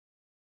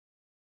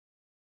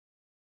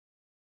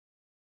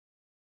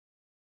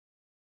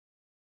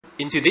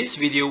In today's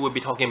video, we'll be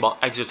talking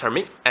about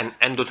exothermic and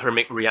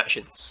endothermic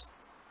reactions.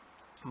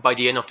 By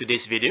the end of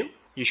today's video,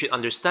 you should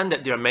understand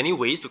that there are many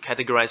ways to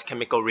categorize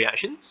chemical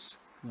reactions.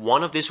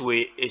 One of these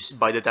ways is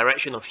by the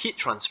direction of heat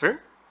transfer.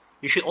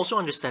 You should also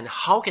understand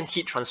how can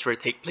heat transfer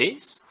take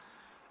place,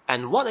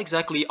 and what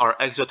exactly are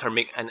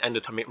exothermic and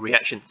endothermic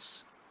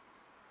reactions.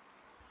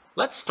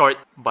 Let's start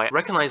by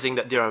recognizing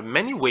that there are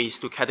many ways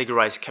to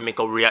categorize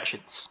chemical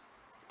reactions.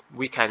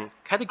 We can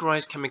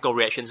categorize chemical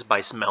reactions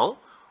by smell,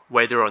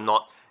 whether or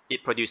not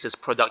it produces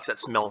products that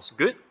smells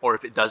good or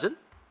if it doesn't.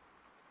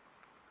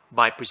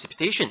 By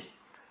precipitation,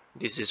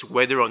 this is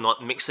whether or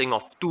not mixing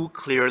of two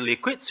clear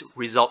liquids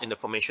result in the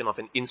formation of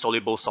an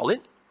insoluble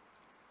solid.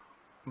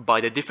 By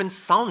the different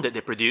sound that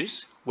they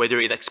produce, whether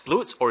it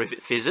explodes or if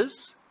it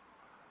fizzes.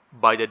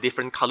 By the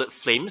different colored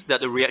flames that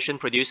the reaction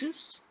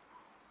produces.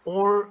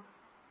 Or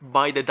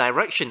by the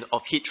direction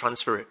of heat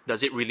transfer.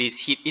 Does it release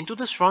heat into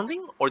the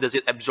surrounding or does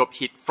it absorb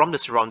heat from the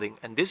surrounding?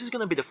 And this is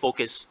going to be the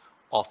focus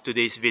of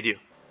today's video.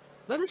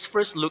 Let us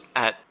first look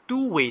at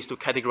two ways to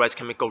categorize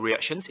chemical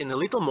reactions in a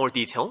little more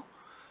detail,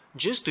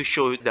 just to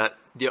show that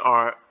there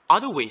are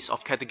other ways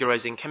of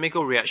categorizing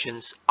chemical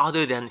reactions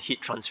other than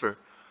heat transfer.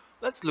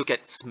 Let's look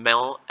at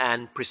smell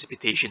and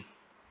precipitation.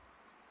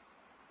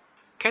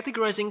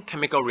 Categorizing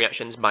chemical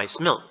reactions by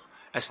smell.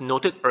 As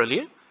noted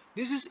earlier,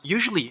 this is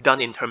usually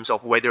done in terms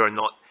of whether or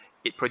not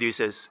it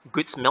produces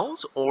good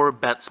smells or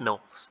bad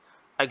smells.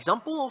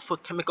 Example of a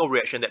chemical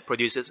reaction that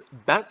produces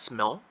bad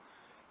smell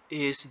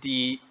is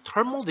the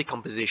thermal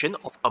decomposition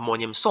of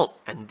ammonium salt,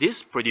 and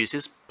this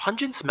produces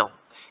pungent smell.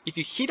 If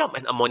you heat up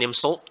an ammonium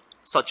salt,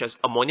 such as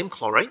ammonium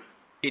chloride,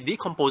 it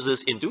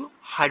decomposes into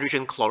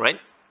hydrogen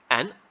chloride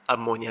and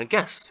ammonia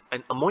gas,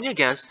 and ammonia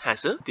gas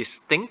has a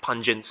distinct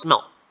pungent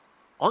smell.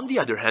 On the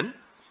other hand,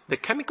 the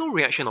chemical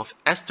reaction of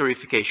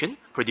esterification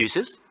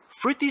produces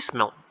fruity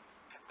smell.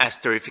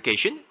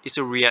 Esterification is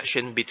a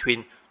reaction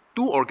between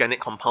two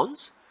organic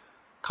compounds,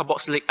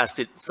 carboxylic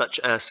acid such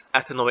as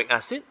ethanoic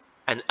acid,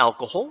 and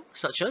alcohol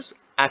such as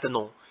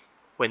ethanol.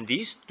 When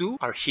these two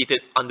are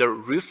heated under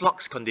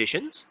reflux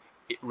conditions,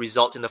 it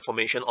results in the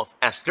formation of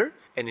ester,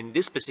 and in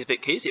this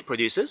specific case it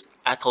produces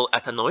ethyl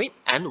ethanoate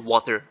and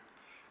water.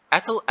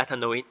 Ethyl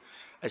ethanoate,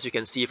 as you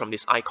can see from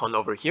this icon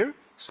over here,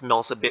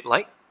 smells a bit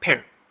like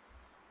pear.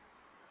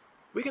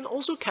 We can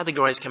also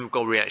categorize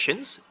chemical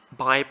reactions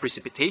by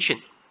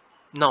precipitation.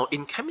 Now,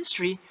 in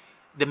chemistry,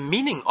 the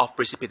meaning of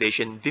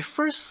precipitation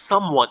differs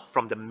somewhat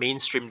from the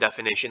mainstream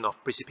definition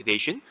of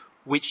precipitation,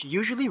 which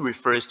usually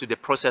refers to the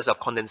process of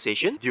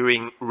condensation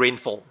during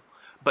rainfall.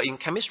 But in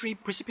chemistry,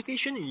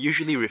 precipitation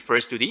usually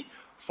refers to the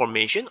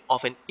formation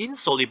of an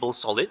insoluble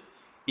solid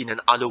in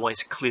an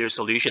otherwise clear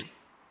solution.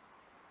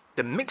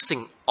 The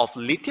mixing of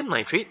lithium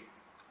nitrate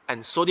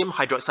and sodium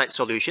hydroxide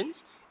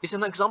solutions is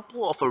an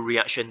example of a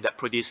reaction that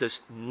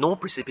produces no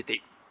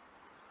precipitate.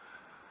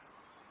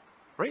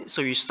 Right?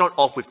 So you start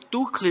off with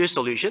two clear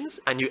solutions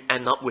and you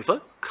end up with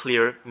a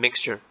clear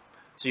mixture.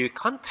 So you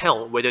can't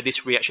tell whether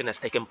this reaction has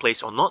taken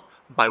place or not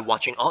by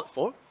watching out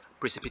for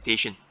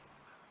precipitation.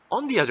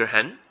 On the other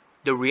hand,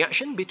 the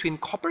reaction between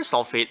copper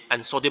sulfate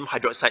and sodium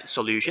hydroxide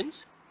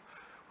solutions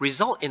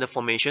result in the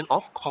formation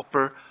of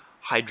copper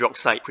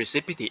hydroxide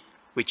precipitate,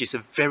 which is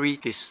a very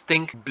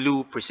distinct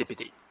blue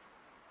precipitate.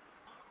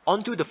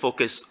 On to the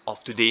focus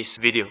of today's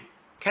video,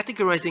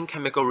 categorizing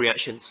chemical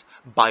reactions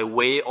by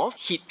way of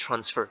heat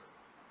transfer.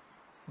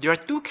 There are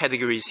two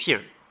categories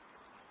here.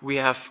 We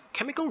have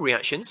chemical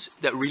reactions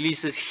that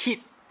releases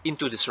heat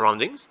into the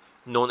surroundings,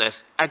 known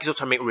as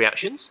exothermic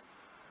reactions.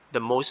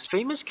 The most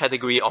famous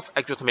category of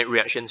exothermic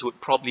reactions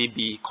would probably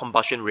be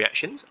combustion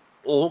reactions.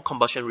 All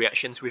combustion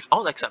reactions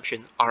without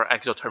exception are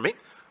exothermic.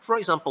 For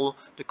example,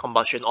 the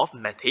combustion of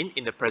methane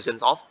in the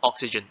presence of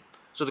oxygen.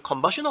 So the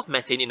combustion of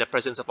methane in the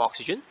presence of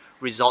oxygen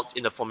results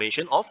in the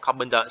formation of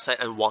carbon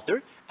dioxide and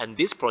water, and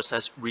this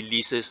process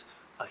releases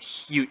a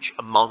huge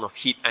amount of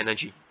heat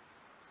energy.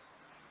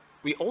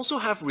 We also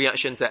have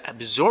reactions that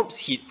absorbs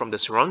heat from the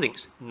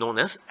surroundings, known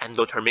as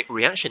endothermic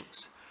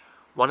reactions.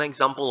 One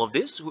example of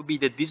this would be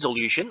the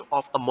dissolution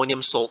of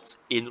ammonium salts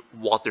in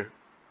water.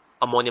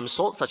 Ammonium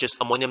salts such as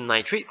ammonium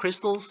nitrate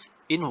crystals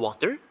in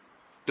water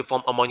to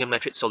form ammonium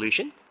nitrate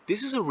solution.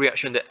 This is a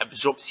reaction that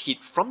absorbs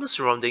heat from the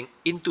surrounding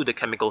into the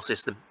chemical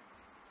system.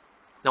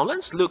 Now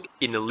let's look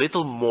in a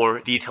little more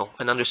detail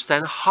and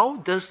understand how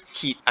does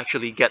heat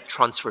actually get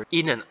transferred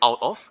in and out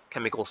of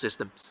chemical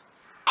systems.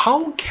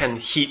 How can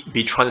heat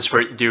be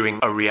transferred during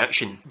a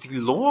reaction? The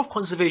law of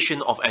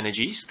conservation of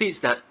energy states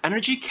that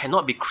energy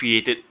cannot be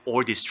created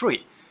or destroyed.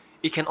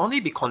 It can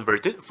only be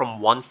converted from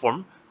one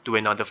form to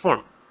another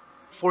form.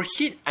 For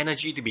heat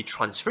energy to be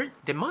transferred,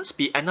 there must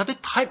be another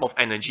type of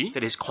energy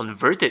that is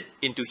converted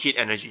into heat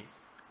energy.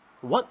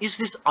 What is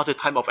this other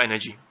type of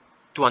energy?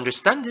 To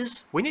understand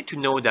this, we need to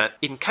know that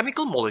in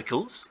chemical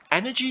molecules,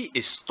 energy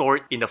is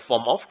stored in the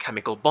form of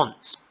chemical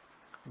bonds.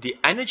 The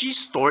energy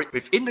stored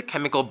within the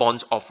chemical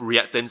bonds of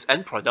reactants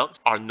and products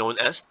are known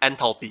as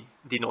enthalpy,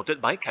 denoted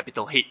by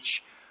capital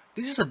H.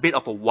 This is a bit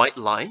of a white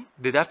lie.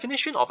 The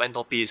definition of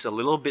enthalpy is a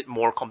little bit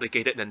more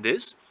complicated than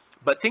this,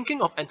 But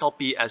thinking of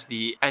enthalpy as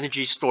the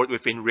energy stored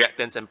within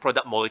reactants and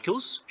product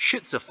molecules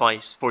should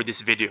suffice for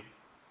this video.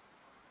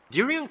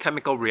 During a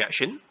chemical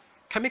reaction,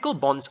 chemical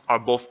bonds are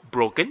both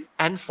broken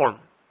and formed.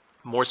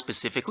 More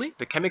specifically,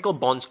 the chemical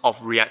bonds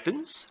of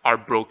reactants are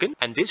broken,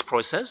 and this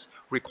process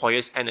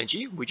requires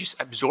energy which is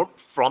absorbed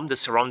from the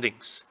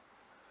surroundings.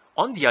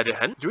 On the other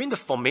hand, during the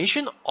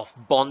formation of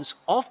bonds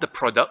of the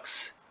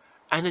products,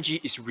 energy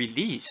is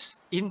released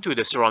into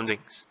the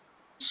surroundings.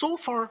 So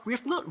far, we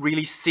have not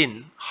really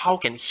seen how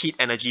can heat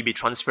energy be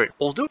transferred.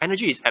 Although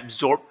energy is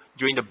absorbed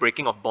during the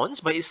breaking of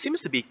bonds, but it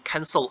seems to be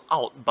cancelled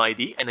out by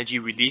the energy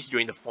released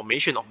during the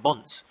formation of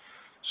bonds.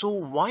 So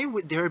why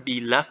would there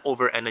be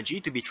leftover energy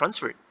to be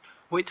transferred?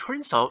 Well, it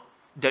turns out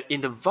that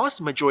in the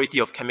vast majority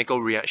of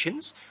chemical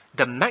reactions,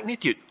 the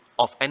magnitude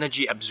of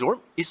energy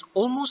absorbed is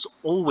almost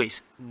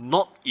always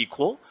not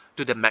equal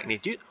to the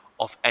magnitude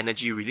of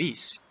energy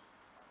released.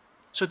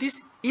 So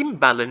this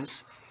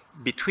imbalance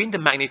between the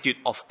magnitude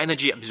of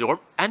energy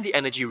absorbed and the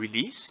energy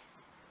released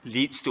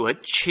leads to a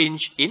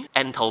change in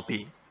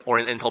enthalpy, or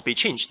an enthalpy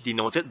change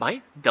denoted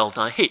by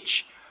delta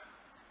H.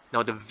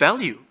 Now the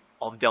value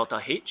of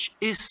delta H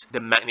is the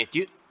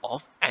magnitude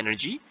of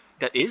energy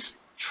that is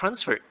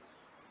transferred.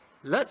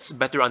 Let's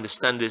better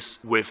understand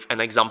this with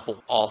an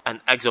example of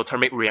an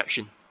exothermic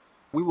reaction.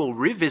 We will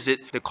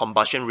revisit the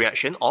combustion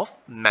reaction of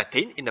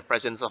methane in the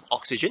presence of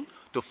oxygen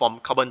to form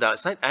carbon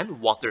dioxide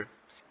and water.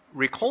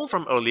 Recall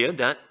from earlier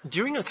that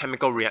during a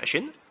chemical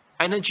reaction,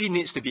 energy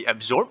needs to be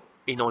absorbed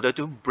in order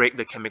to break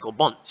the chemical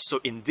bonds. So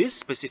in this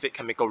specific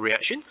chemical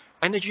reaction,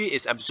 energy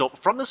is absorbed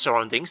from the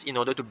surroundings in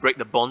order to break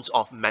the bonds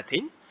of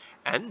methane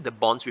and the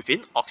bonds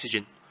within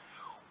oxygen.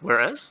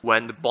 Whereas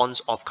when the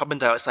bonds of carbon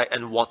dioxide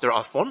and water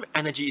are formed,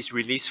 energy is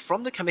released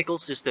from the chemical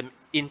system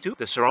into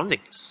the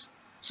surroundings.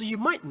 So you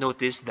might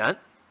notice that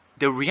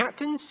the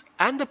reactants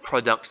and the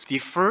products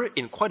differ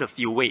in quite a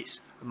few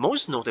ways.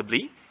 Most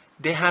notably,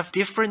 they have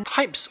different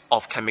types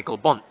of chemical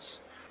bonds.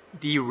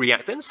 The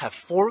reactants have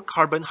 4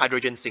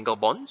 carbon-hydrogen single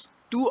bonds,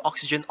 2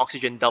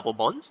 oxygen-oxygen double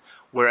bonds,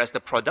 whereas the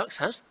products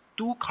has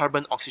 2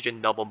 carbon-oxygen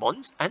double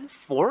bonds and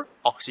 4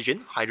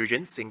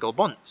 oxygen-hydrogen single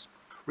bonds.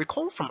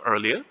 Recall from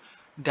earlier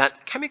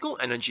that chemical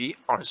energy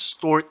are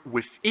stored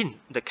within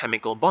the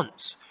chemical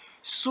bonds.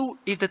 So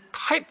if the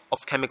type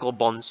of chemical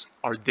bonds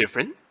are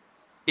different,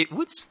 it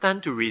would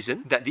stand to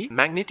reason that the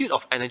magnitude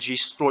of energy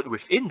stored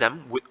within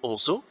them would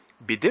also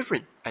be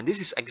different, and this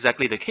is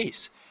exactly the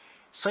case.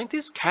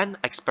 Scientists can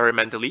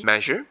experimentally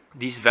measure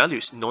these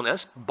values known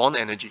as bond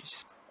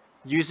energies.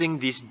 Using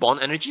these bond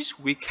energies,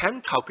 we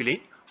can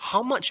calculate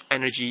how much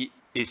energy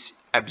is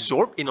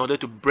absorbed in order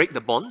to break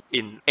the bonds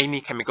in any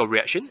chemical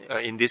reaction,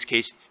 in this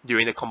case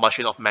during the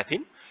combustion of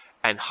methane,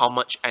 and how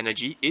much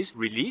energy is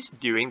released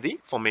during the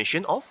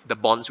formation of the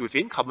bonds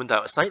within carbon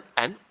dioxide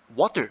and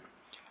water.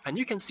 And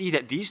you can see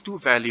that these two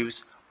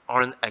values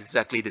aren't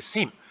exactly the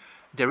same.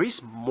 There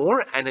is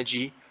more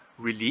energy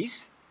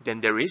released than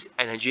there is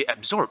energy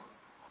absorbed.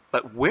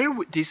 But where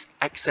would this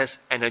excess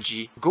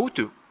energy go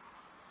to?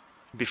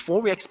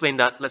 Before we explain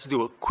that, let's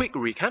do a quick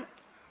recap.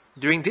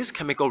 During this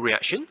chemical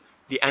reaction,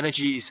 the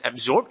energy is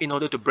absorbed in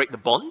order to break the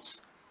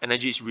bonds.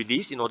 Energy is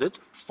released in order to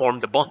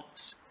form the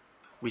bonds.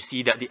 We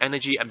see that the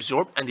energy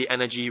absorbed and the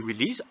energy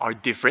released are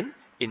different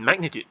in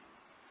magnitude.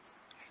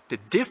 The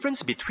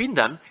difference between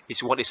them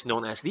is what is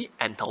known as the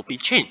enthalpy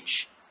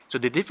change. So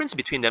the difference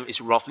between them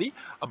is roughly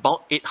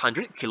about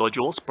 800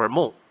 kilojoules per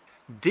mole.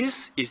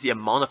 This is the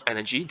amount of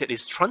energy that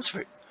is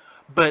transferred.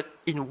 But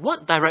in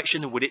what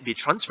direction would it be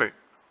transferred?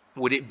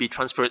 Would it be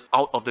transferred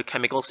out of the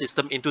chemical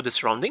system into the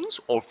surroundings,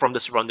 or from the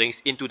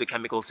surroundings into the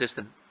chemical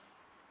system?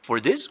 For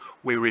this,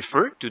 we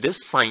refer to the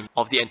sign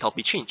of the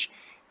enthalpy change.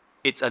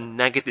 It's a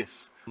negative.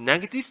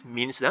 Negative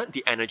means that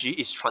the energy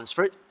is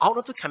transferred out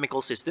of the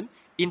chemical system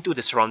into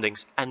the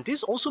surroundings. And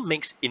this also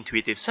makes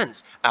intuitive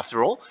sense.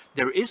 After all,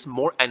 there is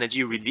more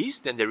energy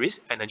released than there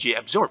is energy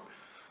absorbed.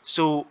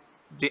 So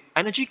the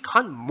energy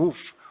can't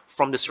move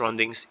from the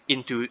surroundings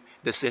into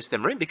the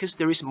system, right? Because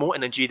there is more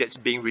energy that's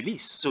being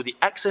released. So the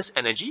excess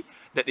energy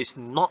that is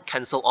not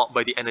cancelled out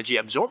by the energy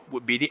absorbed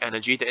would be the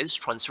energy that is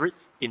transferred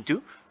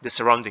into the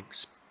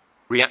surroundings.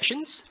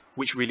 Reactions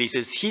which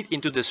releases heat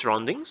into the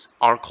surroundings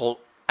are called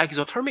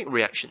exothermic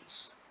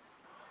reactions.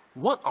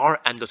 What are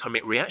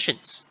endothermic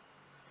reactions?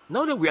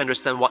 Now that we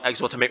understand what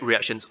exothermic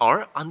reactions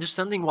are,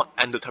 understanding what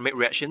endothermic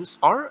reactions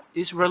are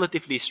is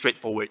relatively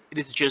straightforward. It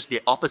is just the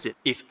opposite.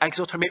 If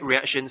exothermic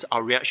reactions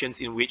are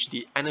reactions in which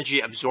the energy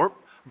absorbed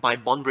by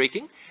bond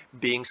breaking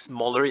being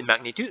smaller in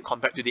magnitude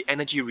compared to the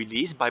energy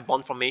released by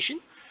bond formation,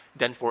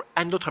 then for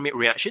endothermic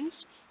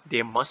reactions,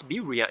 there must be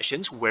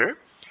reactions where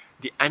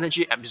the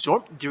energy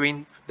absorbed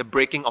during the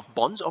breaking of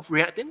bonds of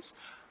reactants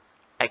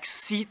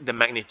exceed the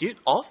magnitude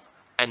of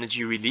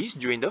energy released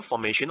during the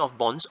formation of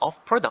bonds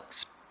of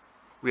products.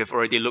 We have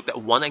already looked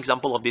at one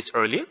example of this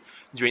earlier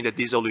during the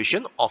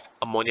dissolution of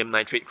ammonium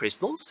nitrate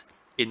crystals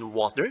in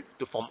water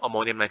to form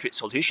ammonium nitrate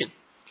solution.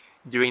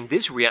 During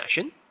this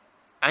reaction,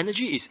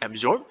 energy is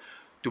absorbed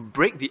to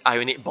break the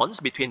ionic bonds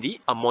between the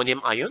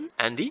ammonium ions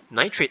and the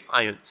nitrate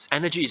ions.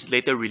 Energy is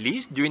later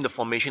released during the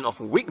formation of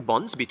weak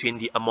bonds between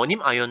the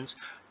ammonium ions,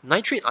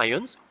 nitrate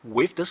ions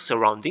with the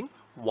surrounding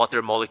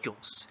water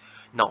molecules.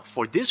 Now,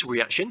 for this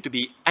reaction to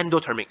be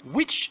endothermic,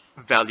 which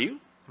value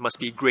must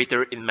be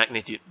greater in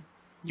magnitude?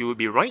 You will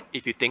be right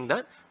if you think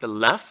that the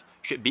left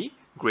should be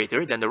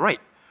greater than the right.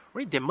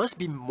 Right? There must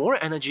be more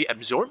energy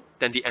absorbed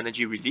than the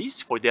energy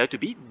released for there to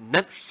be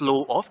net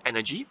flow of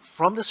energy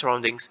from the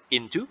surroundings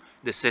into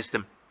the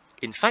system.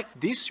 In fact,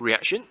 this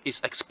reaction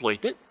is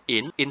exploited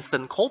in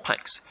instant cold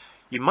packs.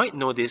 You might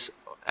know this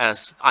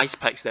as ice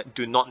packs that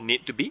do not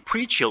need to be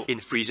pre-chilled in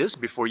freezers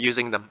before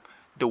using them.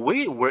 The way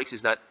it works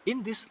is that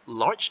in this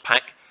large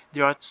pack,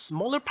 there are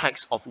smaller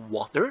packs of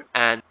water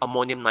and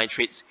ammonium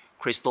nitrates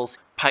crystals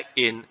packed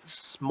in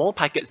small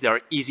packets that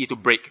are easy to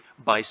break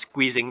by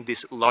squeezing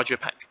this larger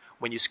pack.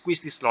 When you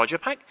squeeze this larger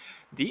pack,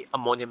 the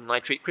ammonium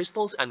nitrate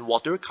crystals and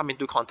water come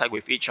into contact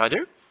with each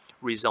other,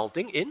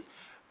 resulting in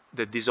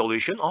the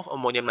dissolution of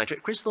ammonium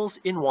nitrate crystals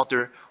in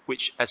water,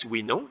 which, as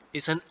we know,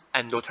 is an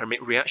endothermic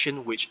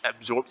reaction which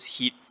absorbs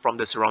heat from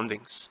the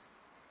surroundings.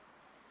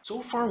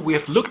 So far, we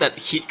have looked at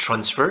heat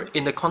transfer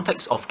in the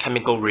context of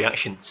chemical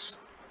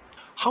reactions.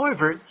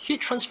 However,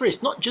 heat transfer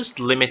is not just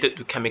limited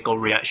to chemical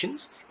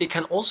reactions, it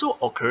can also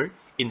occur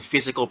in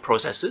physical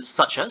processes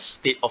such as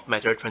state of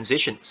matter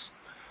transitions.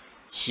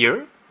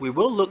 Here, we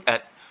will look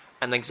at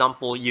an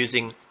example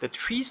using the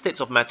three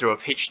states of matter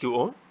of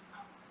H2O,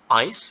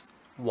 ice,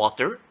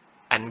 water,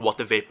 and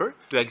water vapor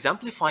to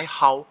exemplify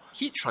how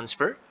heat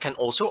transfer can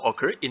also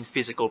occur in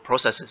physical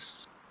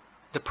processes.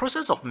 The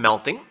process of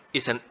melting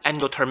is an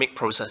endothermic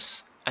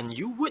process, and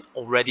you would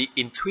already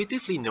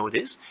intuitively know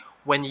this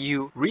when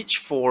you reach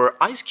for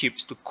ice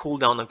cubes to cool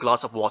down a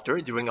glass of water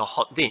during a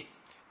hot day.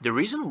 The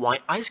reason why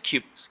ice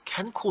cubes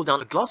can cool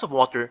down a glass of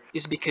water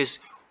is because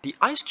the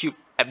ice cube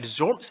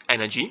absorbs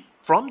energy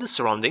from the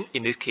surrounding,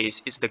 in this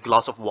case it's the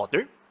glass of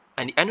water,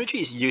 and the energy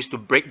is used to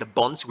break the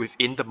bonds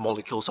within the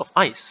molecules of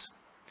ice.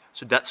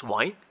 So that's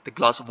why the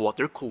glass of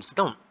water cools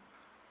down.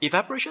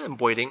 Evaporation and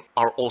boiling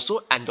are also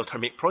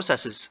endothermic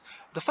processes.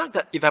 The fact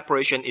that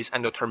evaporation is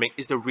endothermic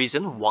is the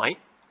reason why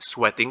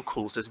sweating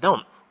cools us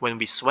down. When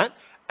we sweat,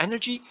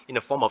 energy in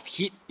the form of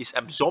heat is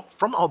absorbed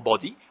from our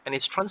body and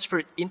is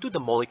transferred into the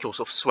molecules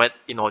of sweat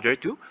in order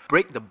to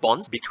break the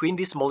bonds between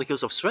these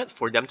molecules of sweat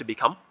for them to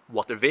become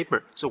water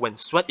vapor. So when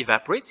sweat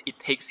evaporates, it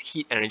takes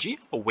heat energy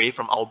away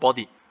from our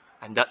body,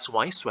 and that's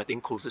why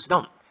sweating cools us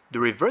down. The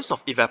reverse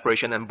of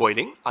evaporation and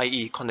boiling,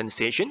 i.e.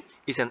 condensation,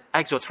 is an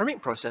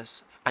exothermic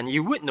process, and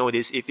you would know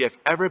this if you have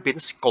ever been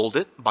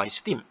scalded by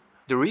steam.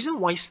 The reason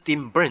why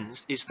steam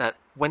burns is that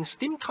when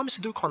steam comes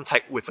into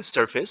contact with a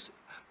surface,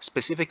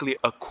 specifically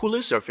a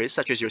cooler surface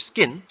such as your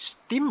skin,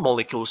 steam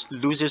molecules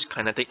loses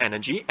kinetic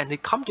energy and they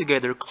come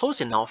together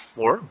close enough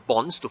for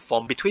bonds to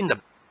form between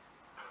them.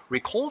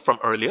 Recall from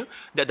earlier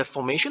that the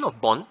formation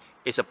of bond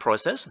is a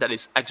process that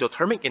is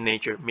exothermic in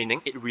nature,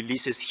 meaning it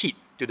releases heat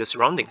to the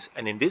surroundings,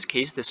 and in this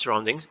case the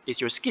surroundings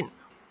is your skin.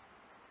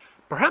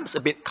 Perhaps a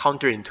bit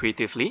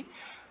counterintuitively,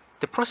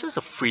 the process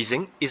of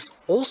freezing is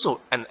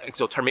also an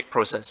exothermic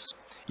process.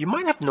 You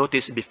might have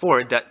noticed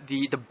before that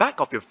the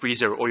back of your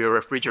freezer or your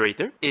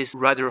refrigerator is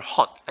rather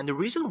hot, and the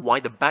reason why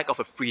the back of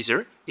a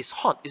freezer is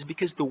hot is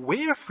because the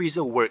way a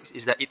freezer works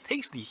is that it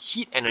takes the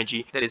heat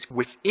energy that is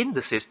within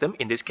the system,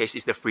 in this case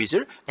is the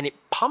freezer, and it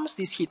pumps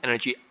this heat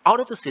energy out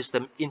of the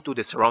system into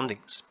the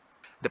surroundings.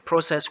 The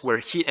process where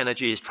heat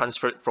energy is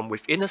transferred from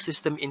within a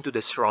system into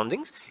the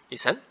surroundings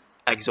is an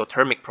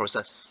exothermic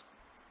process.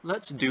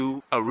 Let's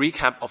do a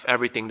recap of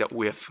everything that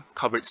we have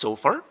covered so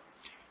far.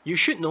 You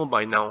should know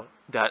by now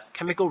that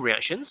chemical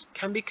reactions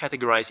can be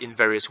categorized in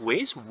various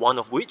ways, one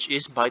of which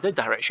is by the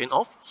direction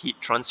of heat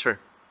transfer.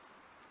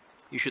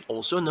 You should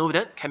also know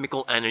that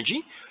chemical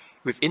energy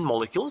within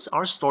molecules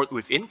are stored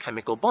within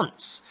chemical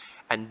bonds,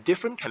 and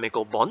different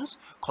chemical bonds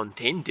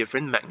contain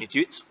different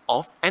magnitudes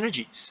of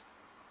energies.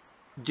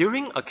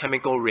 During a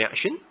chemical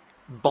reaction,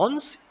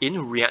 bonds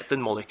in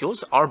reactant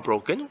molecules are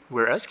broken,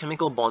 whereas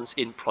chemical bonds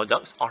in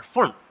products are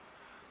formed.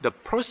 The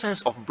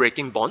process of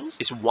breaking bonds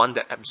is one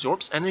that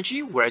absorbs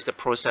energy, whereas the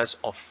process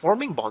of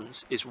forming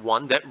bonds is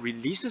one that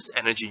releases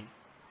energy.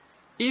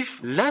 If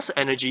less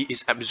energy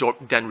is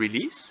absorbed than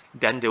released,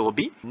 then there will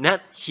be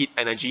net heat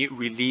energy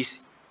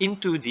released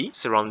into the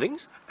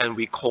surroundings, and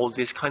we call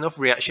this kind of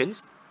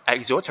reactions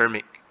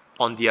exothermic.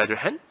 On the other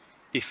hand,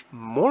 if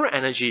more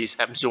energy is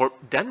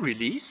absorbed than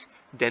released,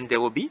 then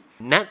there will be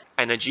net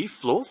energy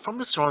flow from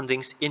the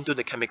surroundings into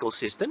the chemical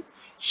system.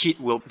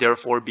 Heat will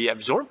therefore be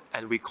absorbed,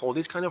 and we call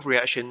this kind of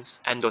reactions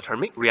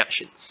endothermic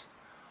reactions.